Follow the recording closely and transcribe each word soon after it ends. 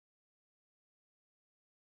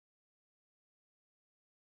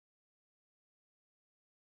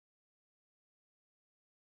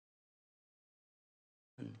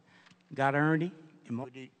got Ernie. You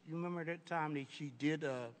remember that time that she did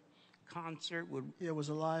a concert with Yeah, it was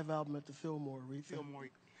a live album at the Fillmore. Fillmore?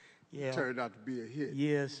 Yeah. Turned out to be a hit.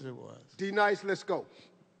 Yes, it was. D-Nice, let's go.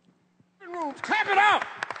 Clap it out!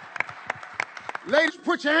 Ladies,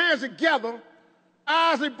 put your hands together.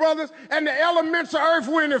 Isley Brothers and the elements of Earth,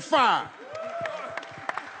 Wind, and Fire.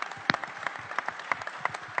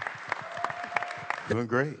 Doing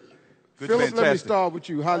great. Good, Philip, fantastic. let me start with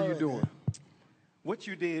you. How are you doing? What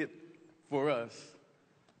you did for us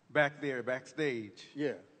back there, backstage,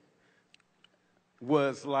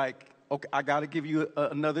 was like, okay, I got to give you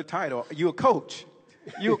another title. You a coach.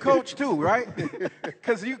 You a coach too, right?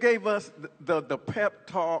 Because you gave us the pep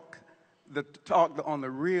talk, the talk on the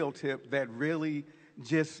real tip that really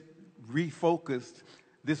just refocused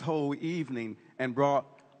this whole evening and brought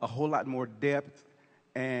a whole lot more depth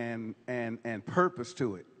and purpose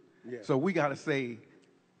to it. Yeah. So we got to say,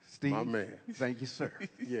 Steve, my man. Thank you, sir.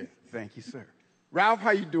 Yeah. Thank you, sir. Ralph,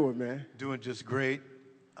 how you doing, man? Doing just great.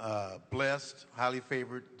 Blessed, highly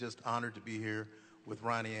favored, just honored to be here with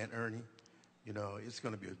Ronnie and Ernie. You know, it's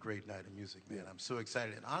going to be a great night of music, man. I'm so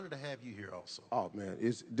excited and honored to have you here also. Oh, man,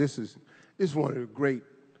 this is one of the great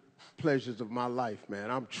pleasures of my life,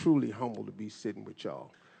 man. I'm truly humbled to be sitting with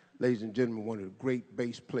y'all. Ladies and gentlemen, one of the great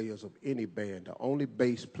bass players of any band, the only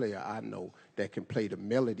bass player I know that can play the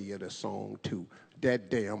melody of the song too,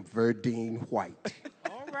 that damn Verdine White.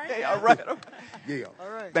 All right. Hey, all right. Yeah.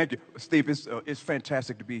 All right. Thank you, Steve. It's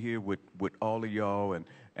fantastic to be here with all of y'all,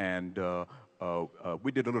 and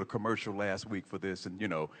we did a little commercial last week for this, and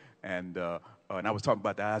and I was talking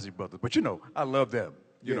about the Isley Brothers, but I love them.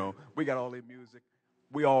 You know, we got all their music.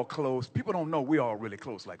 We all close. People don't know we all really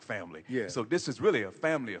close, like family. Yeah. So this is really a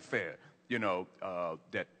family affair.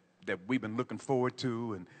 That we've been looking forward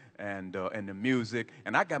to, and the music.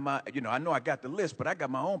 And I got my, I know I got the list, but I got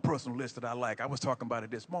my own personal list that I like. I was talking about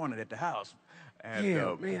it this morning at the house. And,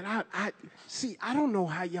 Yeah, man, I see, I don't know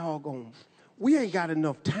how y'all going, we ain't got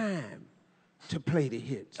enough time to play the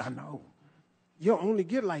hits. I know. You'll only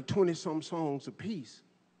get like 20-some songs a piece.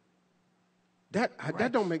 That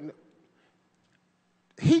don't make no,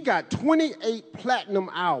 he got 28 platinum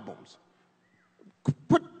albums.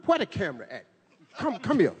 Where the camera at?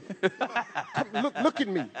 Come here. Look at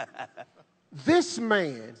me. This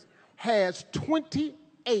man has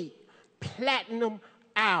 28 platinum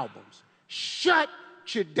albums. Shut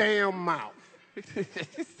your damn mouth.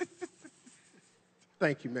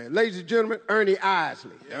 Thank you, man. Ladies and gentlemen, Ernie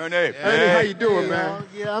Isley. Ernie. Ernie, how you doing, man?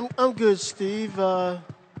 Yeah, I'm good, Steve.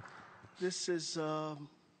 This is a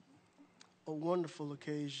wonderful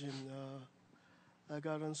occasion. I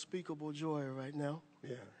got unspeakable joy right now.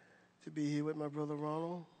 Yeah. To be here with my brother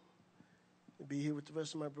Ronald, to be here with the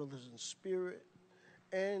rest of my brothers in spirit,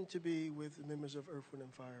 and to be with the members of Earth, Wind,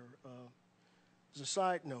 and Fire. As a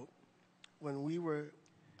side note, when we were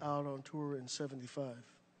out on tour in '75,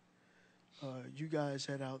 you guys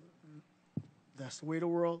had out That's the Way of the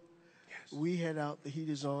World. Yes. We had out The Heat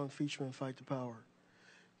Is On featuring Fight the Power.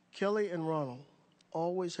 Kelly and Ronald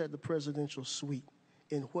always had the presidential suite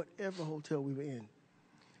in whatever hotel we were in.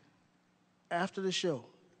 After the show,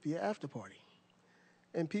 be an after party.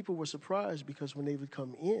 And people were surprised because when they would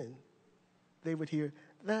come in, they would hear,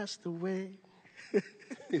 "That's the way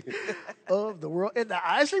of the world." In the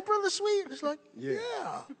Isley Brothers suite, it's like,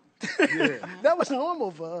 yeah. That was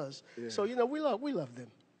normal for us. Yeah. So, we love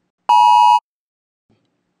them.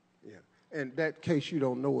 Yeah. And that case you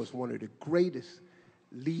don't know is one of the greatest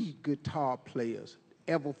lead guitar players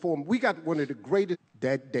ever formed. We got one of the greatest,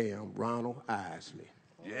 that damn Ronald Isley.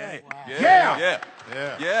 Yeah. Wow.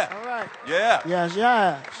 Yeah. All right. Yeah. Yes.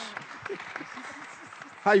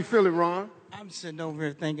 How you feeling, Ron? I'm sitting over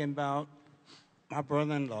here thinking about my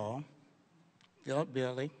brother-in-law, Philip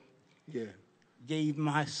Billy. Yeah. Gave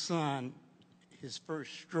my son his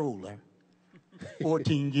first stroller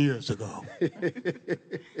 14 years ago.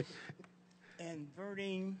 And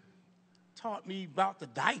Verdine taught me about the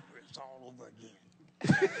diapers all over again.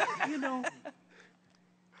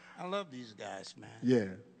 I love these guys, man. Yeah.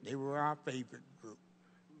 They were our favorite group.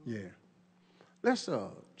 Yeah. Let's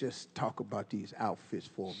just talk about these outfits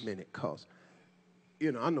for a minute, because,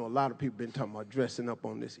 I know a lot of people been talking about dressing up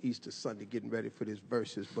on this Easter Sunday, getting ready for this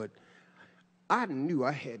Versus, but I knew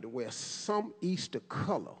I had to wear some Easter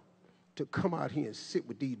color to come out here and sit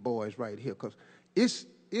with these boys right here, because it's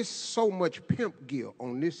so much pimp gear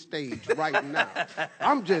on this stage right now.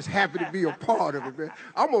 I'm just happy to be a part of it, man.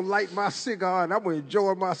 I'm going to light my cigar, and I'm going to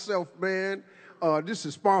enjoy myself, man. This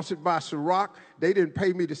is sponsored by Ciroc. They didn't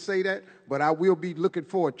pay me to say that, but I will be looking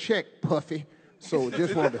for a check, Puffy. So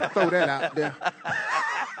just wanted to throw that out there.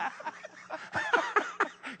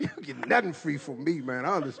 You get nothing free from me, man.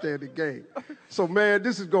 I understand the game. So, man,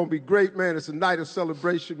 this is going to be great, man. It's a night of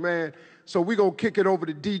celebration, man. So we're going to kick it over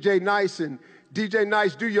to DJ Nice. And DJ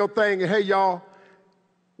Nice, do your thing. And, hey, y'all,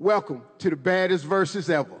 welcome to the baddest verses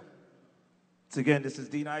ever. So again, this is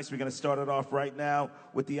D Nice. We're going to start it off right now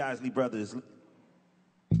with the Isley brothers.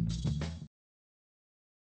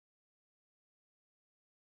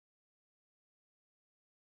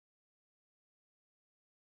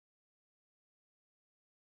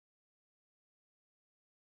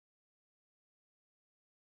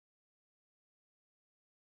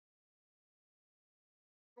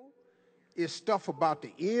 Is stuff about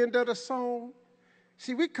the end of the song.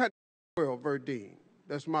 See, we cut well, Verdine.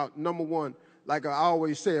 That's my number one. Like I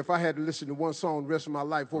always say, if I had to listen to one song the rest of my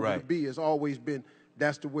life, what would it be? It's always been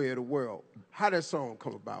That's the Way of the World. How that song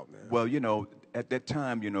come about, man? Well, you know, at that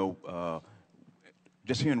time, you know,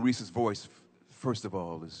 just hearing Reese's voice, first of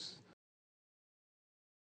all, is...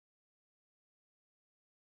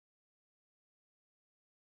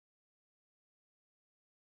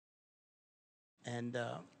 And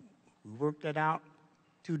we worked that out.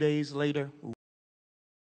 2 days later,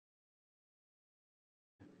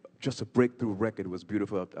 just a breakthrough record. It was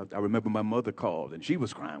beautiful. I remember my mother called, and she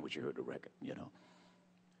was crying when she heard the record, you know.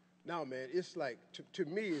 No, man, it's like, to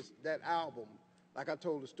me, it's that album, like I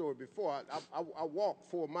told the story before, I walked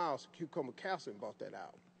 4 miles to Cucumber Castle and bought that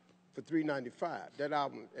album for $3.95. That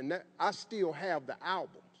album, and that, I still have the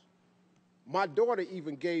albums. My daughter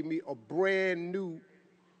even gave me a brand new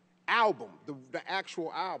album, the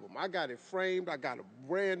actual album. I got it framed. I got a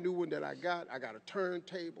brand new one that I got a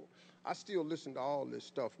turntable. I still listen to all this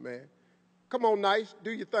stuff, man. Come on, Nice,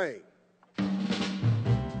 do your thing. I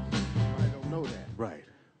don't know that. Right.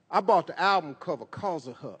 I bought the album cover because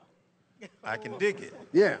of her. I can dig it.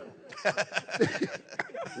 Yeah.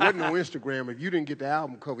 Wasn't no Instagram. If you didn't get the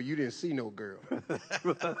album cover, you didn't see no girl.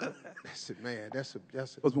 That's it, man. That's it.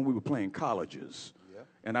 It was when we were playing colleges. Yeah.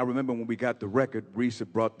 And I remember when we got the record, Reese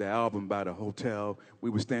had brought the album by the hotel. We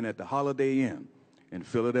were staying at the Holiday Inn in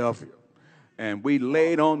Philadelphia. And we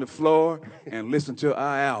laid on the floor and listened to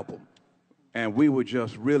our album. And we were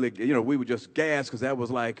just really, you know, we were just gassed because that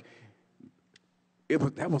was like,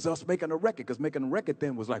 that was us making a record, because making a record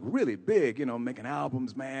then was like really big, you know, making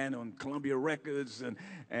albums, man, on Columbia Records.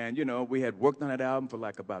 And you know, we had worked on that album for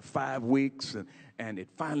like about 5 weeks, and it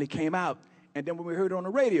finally came out. And then when we heard it on the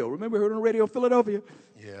radio, remember we heard it on the radio in Philadelphia?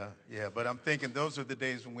 Yeah, but I'm thinking those are the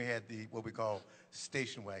days when we had the, what we call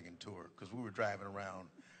station wagon tour, because we were driving around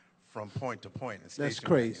from point to point. And That's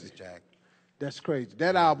crazy. Jack. That's crazy.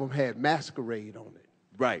 That album had Masquerade on it.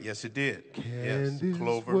 Right. Yes, it did. Yes,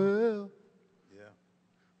 Clover. World.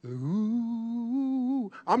 Yeah. Ooh.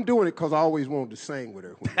 I'm doing it because I always wanted to sing with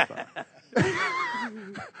her.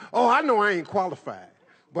 Oh, I know I ain't qualified,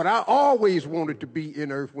 but I always wanted to be in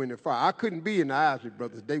Earth, Wind, and Fire. I couldn't be in the Isley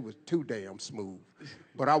Brothers. They was too damn smooth.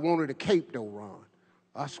 But I wanted a cape, though, Ron.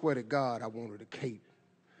 I swear to God, I wanted a cape.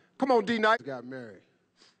 Come on, D-Night. Got married.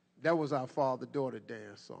 That was our father-daughter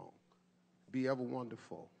dance song, Be Ever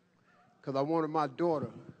Wonderful. Because I wanted my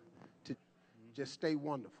daughter to just stay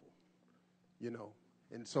wonderful, you know.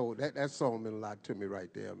 And so that song meant a lot to me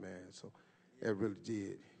right there, man. So it really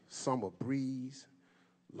did. Summer Breeze.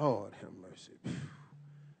 Lord have mercy.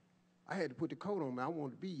 I had to put the coat on, man. I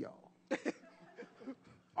wanted to be y'all.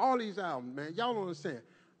 All these albums, man. Y'all don't understand.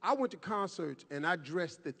 I went to concerts, and I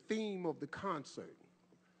dressed the theme of the concert.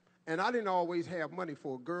 And I didn't always have money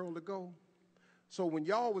for a girl to go. So when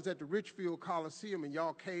y'all was at the Richfield Coliseum and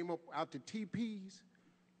y'all came up out to TP's,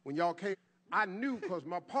 when y'all came, I knew because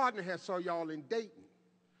my partner had saw y'all in Dayton.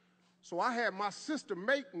 So I had my sister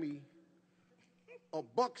make me a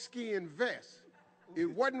buckskin vest. It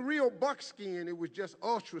wasn't real buckskin, it was just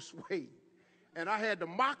ultra suede. And I had the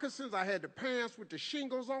moccasins, I had the pants with the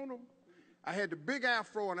shingles on them. I had the big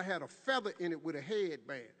afro, and I had a feather in it with a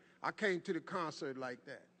headband. I came to the concert like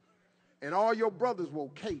that. And all your brothers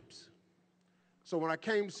wore capes. So when I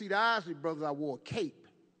came to see the Isley Brothers, I wore a cape.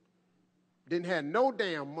 Didn't have no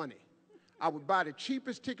damn money. I would buy the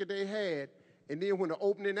cheapest ticket they had, and then when the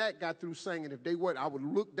opening act got through singing, if they weren't, I would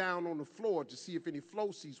look down on the floor to see if any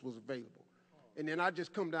floor seats was available. And then I'd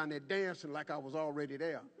just come down there dancing like I was already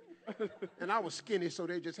there. And I was skinny, so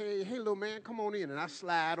they just, hey, little man, come on in. And I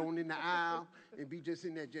slide on in the aisle and be just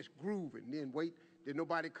in there just grooving. And then wait, did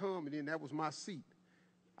nobody come, and then that was my seat.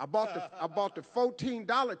 I bought the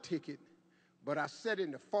 $14 ticket, but I sat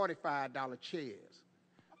in the $45 chairs.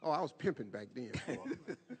 Oh, I was pimping back then.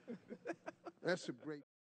 That's a great...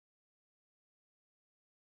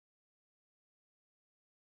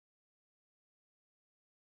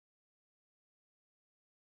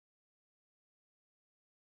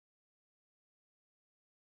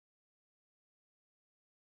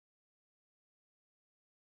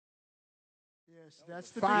 Yes,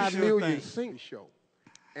 that's the 5 Pretty Sure million thing. sync show.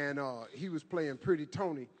 And he was playing Pretty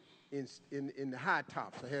Tony in the High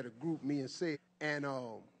Tops. I had a group, me and Sid, and I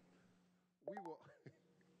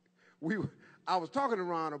was talking to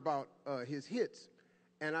Ron about his hits,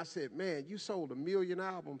 and I said, man, you sold 1 million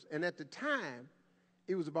albums. And at the time,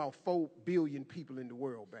 it was about 4 billion people in the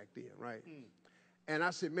world back then, right? And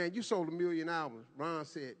I said, man, you sold 1 million albums. Ron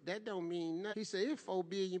said, that don't mean nothing. He said, it's 4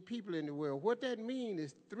 billion people in the world. What that means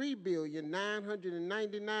is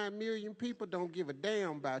 3,999,000,000 people don't give a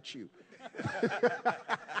damn about you.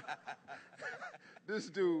 This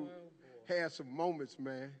dude had some moments,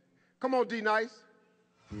 man. Come on, D-Nice.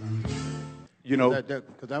 You know,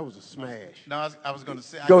 Because that was a smash. No, I was going to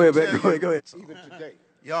say. go I ahead, can man. tell Go you- ahead. Even today.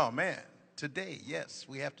 Yo, man, today, yes,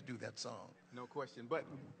 we have to do that song. No question. But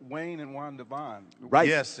Wayne and Wanda Vaughn. Right.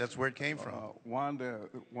 Yes, that's where it came from. Wanda,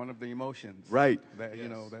 one of the emotions. Right. That you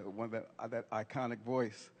know, that iconic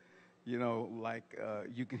voice. You know, like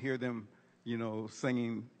you can hear them, you know,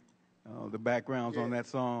 singing the backgrounds on that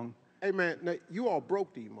song. Hey, man, now, you all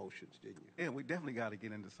broke the emotions, didn't you? Yeah, we definitely got to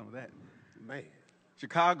get into some of that. Man.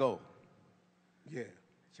 Chicago. Yeah.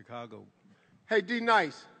 Chicago. Hey,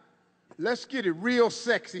 D-Nice, let's get it real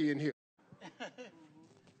sexy in here.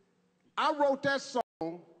 I wrote that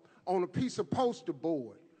song on a piece of poster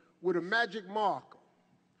board with a magic marker.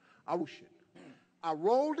 I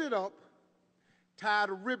rolled it up, tied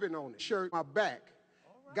a ribbon on it, shirt my back,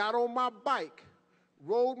 got on my bike,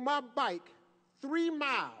 rode my bike 3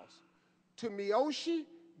 miles to Miyoshi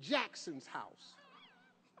Jackson's house.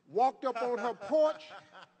 Walked up on her porch,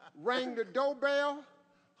 rang the doorbell.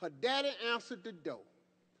 Her daddy answered the door.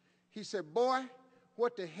 He said, boy,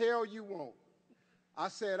 what the hell you want? I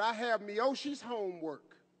said, I have Miyoshi's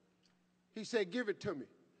homework. He said, give it to me.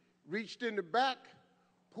 Reached in the back,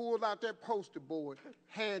 pulled out that poster board,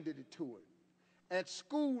 handed it to him. At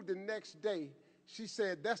school the next day, she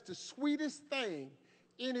said, that's the sweetest thing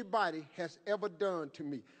anybody has ever done to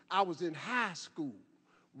me. I was in high school,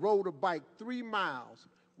 rode a bike 3 miles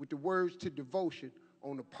with the words to devotion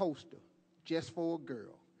on a poster, just for a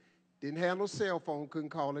girl. Didn't have no cell phone, couldn't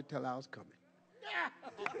call her till I was coming.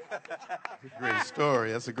 Great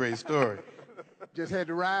story. That's a great story. Just had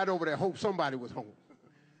to ride over there, hope somebody was home.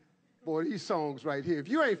 Boy, these songs right here, if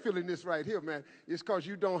you ain't feeling this right here, man, it's because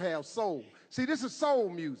you don't have soul. See, this is soul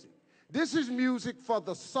music. This is music for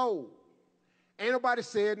the soul. Ain't nobody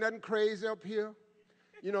said nothing crazy up here.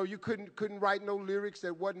 You know, you couldn't write no lyrics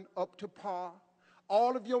that wasn't up to par.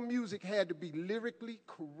 All of your music had to be lyrically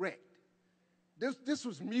correct. This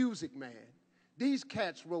was music, man. These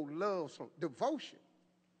cats wrote love songs, devotion.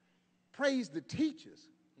 Praise the teachers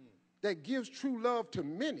that gives true love to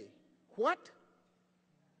many. What?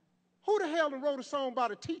 Who the hell done wrote a song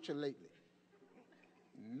about a teacher lately?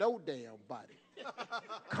 No damn body.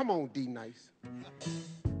 Come on, D-Nice.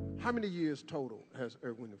 How many years total has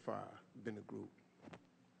Earth, Wind & Fire been a group?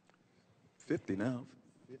 50 now.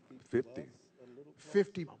 50.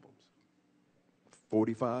 50 albums.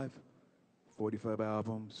 45. 45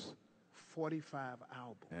 albums. 45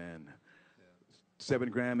 albums. And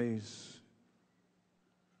 7 Grammys.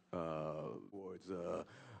 Awards.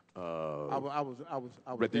 I was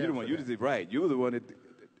But you're there the one. for You that. did right. You were the one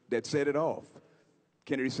that set it off.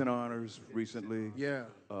 Kennedy Center Honors recently. Yeah.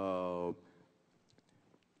 How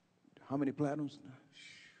many platinums?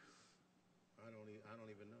 I don't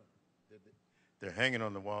even know. They're hanging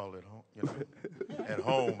on the wall at home, you know, at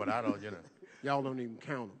home, but I don't, you know. Y'all don't even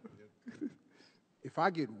count them. If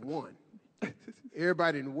I get one,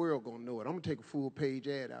 everybody in the world gonna know it. I'm gonna take a full page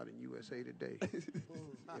ad out in USA Today. If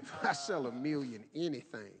I sell 1 million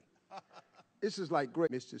anything, this is like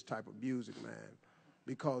great. Miss this type of music, man,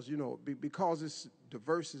 because you know because the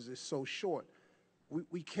verses is so short.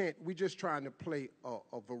 We can't. We just trying to play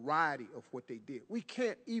a variety of what they did. We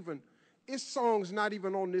can't even. It's songs not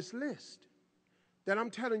even on this list that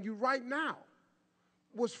I'm telling you right now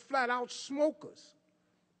was flat out smokers.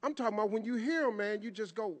 I'm talking about when you hear them, man, you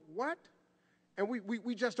just go, what? And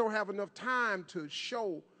we just don't have enough time to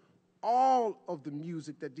show all of the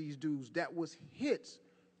music that these dudes, that was hits.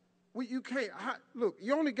 You can't, look,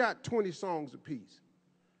 you only got 20 songs apiece.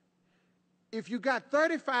 If you got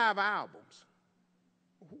 35 albums,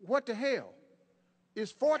 what the hell?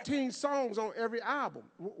 It's 14 songs on every album.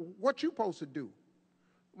 What you supposed to do?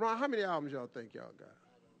 Ron, how many albums y'all think y'all got?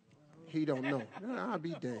 He don't know. I'll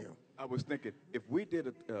be damned. I was thinking if we did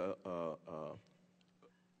a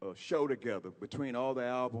show together between all the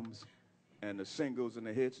albums and the singles and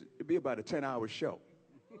the hits, it'd be about a 10-hour show.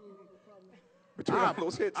 Between all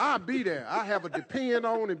those hits. I'll be there. I have a Depend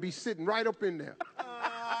on and be sitting right up in there.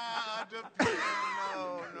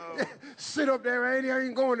 No. sit up there, I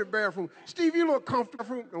ain't going to the bathroom. Steve, you look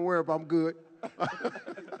comfortable. Don't worry about it, I'm good.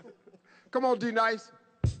 Come on, D Nice.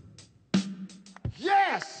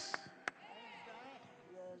 Yes!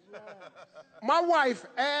 My wife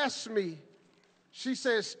asked me, she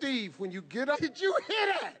said, Steve, when you get up, did you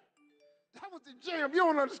hear that? That was the jam. You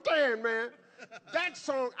don't understand, man. That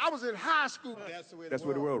song, I was in high school. That's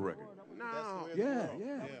where the world record. No. Yeah.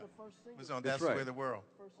 It was on That's the Way of the World.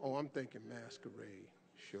 Oh, I'm thinking Masquerade.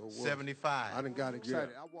 Sure was. 75. I done got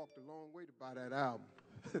excited. I walked a long way to buy that album.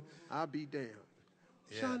 I'll be damned.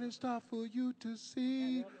 Yeah. Shining star for you to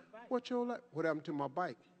see what your life. What happened to my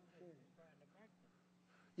bike?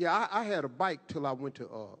 Yeah, I had a bike till I went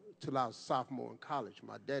to till I was a sophomore in college.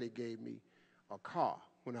 My daddy gave me a car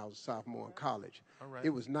when I was a sophomore in college. All right.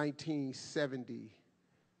 It was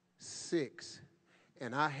 1976,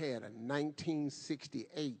 and I had a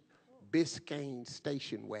 1968 Biscayne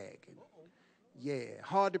station wagon. Yeah,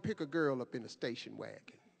 hard to pick a girl up in a station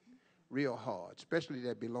wagon. Real hard, especially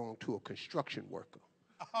that belonged to a construction worker.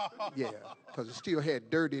 Yeah, because it still had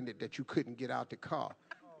dirt in it that you couldn't get out the car.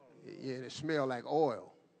 Yeah, it smelled like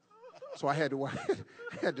oil. So I had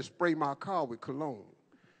to spray my car with cologne.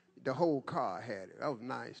 The whole car had it. That was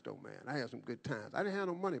nice, though, man. I had some good times. I didn't have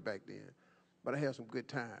no money back then, but I had some good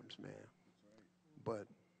times, man. But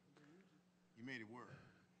You made it work.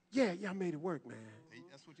 yeah, I made it work, man.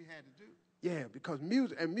 That's what you had to do. Yeah, because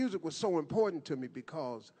music was so important to me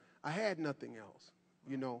because I had nothing else,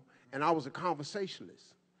 you know, and I was a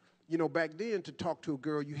conversationalist. You know, back then to talk to a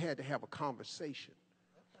girl, you had to have a conversation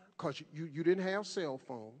because you didn't have cell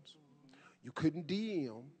phones. You couldn't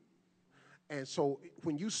DM. And so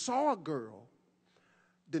when you saw a girl,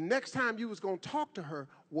 the next time you was going to talk to her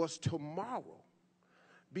was tomorrow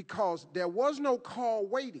because there was no call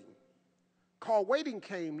waiting. Call waiting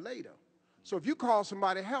came later. So if you call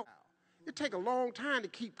somebody help, it take a long time to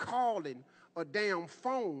keep calling a damn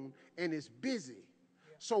phone and it's busy.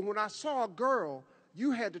 So when I saw a girl, you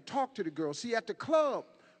had to talk to the girl. See, at the club,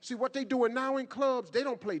 see what they doing now in clubs, they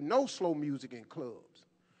don't play no slow music in clubs.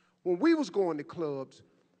 When we was going to clubs,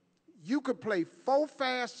 you could play 4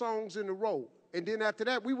 fast songs in a row. And then after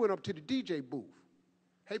that, we went up to the DJ booth.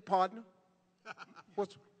 Hey, partner,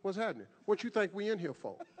 what's happening? What you think we in here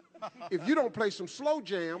for? If you don't play some slow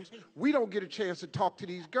jams, we don't get a chance to talk to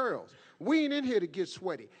these girls. We ain't in here to get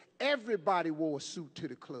sweaty. Everybody wore a suit to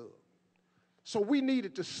the club. So we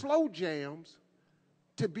needed the slow jams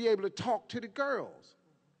to be able to talk to the girls.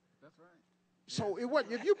 That's right. So it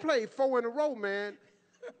wasn't, if you played 4 in a row, man,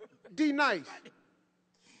 D Nice.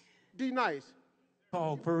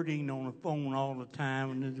 Paul Perdine on the phone all the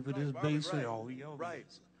time and with his bass. right. Oh, yeah. Right.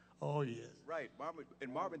 Oh, yes. Right.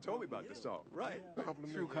 Marvin told me about this song. Right.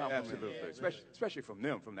 True compliment. Absolutely. Especially from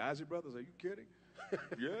them, from the Isley brothers. Are you kidding?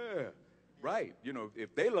 Yeah. Right. You know,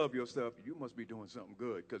 if they love your stuff, you must be doing something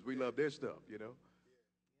good because we love their stuff, you know?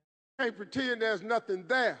 Can't pretend there's nothing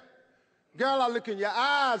there. Girl, I look in your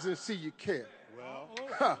eyes and see you care.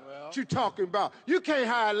 What you talking about? You can't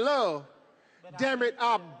hide love. Damn it,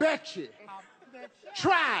 I bet you.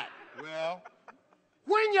 Try it. Well,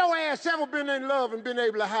 When your ass ever been in love and been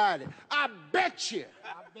able to hide it? I bet you.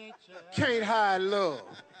 Can't hide love.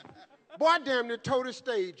 Boy, I damn near tore the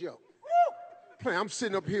stage up. Man, I'm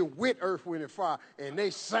sitting up here with Earth, Wind, and Fire, and they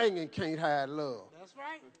singing Can't Hide Love. That's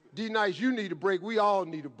right. D Nice, you need a break. We all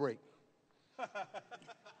need a break.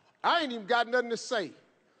 I ain't even got nothing to say.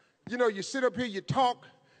 You know, you sit up here, you talk.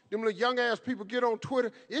 Them little young ass people get on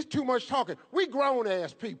Twitter. It's too much talking. We grown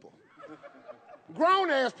ass people. Grown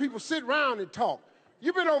ass people sit around and talk.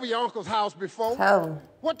 You been over your uncle's house before. Tell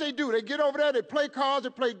What they do, they get over there, they play cards, they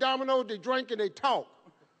play dominoes, they drink, and they talk.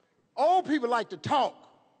 Old people like to talk.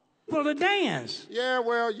 For the dance. Yeah,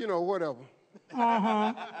 well, you know, whatever.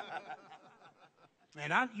 Uh-huh.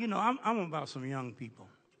 And I'm about some young people.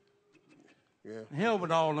 Yeah. Hell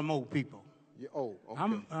with all them old people. Yeah, oh,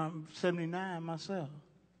 okay. I'm 79 myself.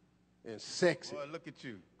 And sexy. boy, look at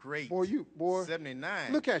you. Great. Boy.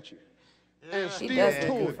 79. Look at you. And She still does look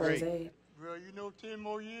touring. good for his age. Girl, you know 10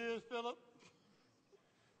 more years, Philip,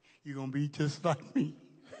 you're going to be just like me.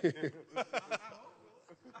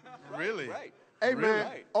 Really? Right. Hey, Really?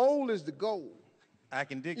 man, old is the goal. I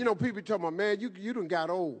can dig You know, people talking about, man, you done got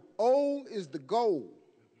old. Old is the goal.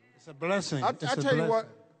 It's a blessing. I tell you what,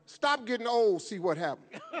 stop getting old, see what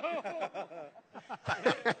happens.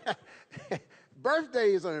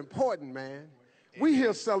 Birthdays are important, man. We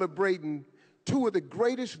here celebrating 2 of the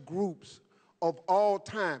greatest groups of all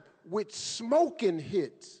time with smoking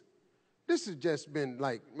hits. This has just been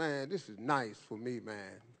like, man, this is nice for me,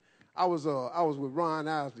 man. I was with Ron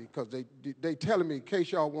Isley because they telling me in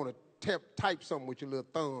case y'all want to type something with your little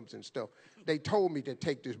thumbs and stuff. they told me to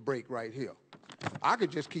take this break right here. I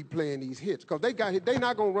could just keep playing these hits because they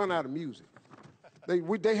not gonna run out of music.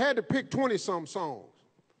 They had to pick 20-some songs.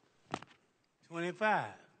 25.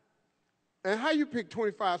 And how you pick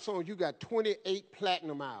 25 songs? You got 28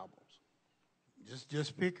 platinum albums.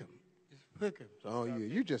 Just pick them. Just pick them. Oh yeah,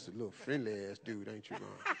 you just a little friendly ass dude, ain't you,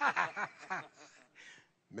 Ron?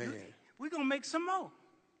 Man. We're gonna make some more.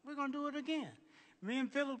 We're gonna do it again. Me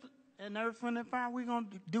and Philip and Earth, Wind, and Fire, we're gonna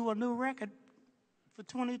do a new record for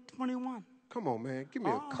 2021. Come on, man. Give me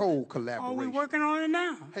a cold collaboration. Oh, we're working on it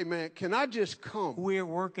now. Hey, man, can I just come We're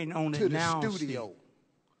working on to it now, the studio? Steve.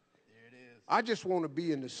 There it is. I just want to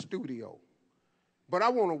be in the studio. But I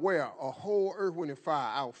want to wear a whole Earth, Wind, and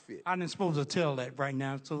Fire outfit. I didn't supposed to tell that right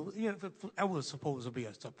now, so yeah, that was supposed to be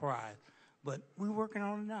a surprise. But we're working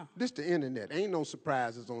on it now. This the internet. Ain't no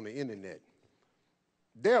surprises on the internet.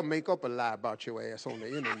 They'll make up a lie about your ass on the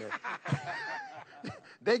internet.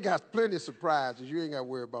 They got plenty of surprises. You ain't got to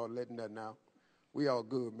worry about letting that out. We all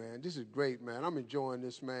good, man. This is great, man. I'm enjoying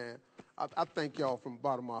this, man. I thank y'all from the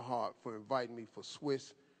bottom of my heart for inviting me for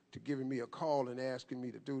Swiss, to giving me a call and asking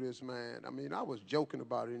me to do this, man. I mean, I was joking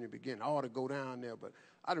about it in the beginning. I ought to go down there, but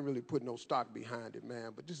I didn't really put no stock behind it,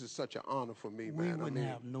 man. But this is such an honor for me, man. We wouldn't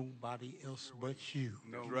have nobody else but you.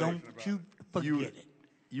 No, Don't you forget it.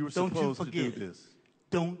 You were Don't supposed you to forget do it. this.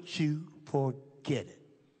 Don't you forget it.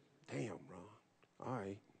 Damn, Ron. All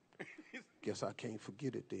right. Guess I can't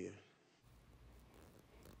forget it then.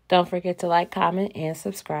 Don't forget to like, comment, and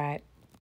subscribe.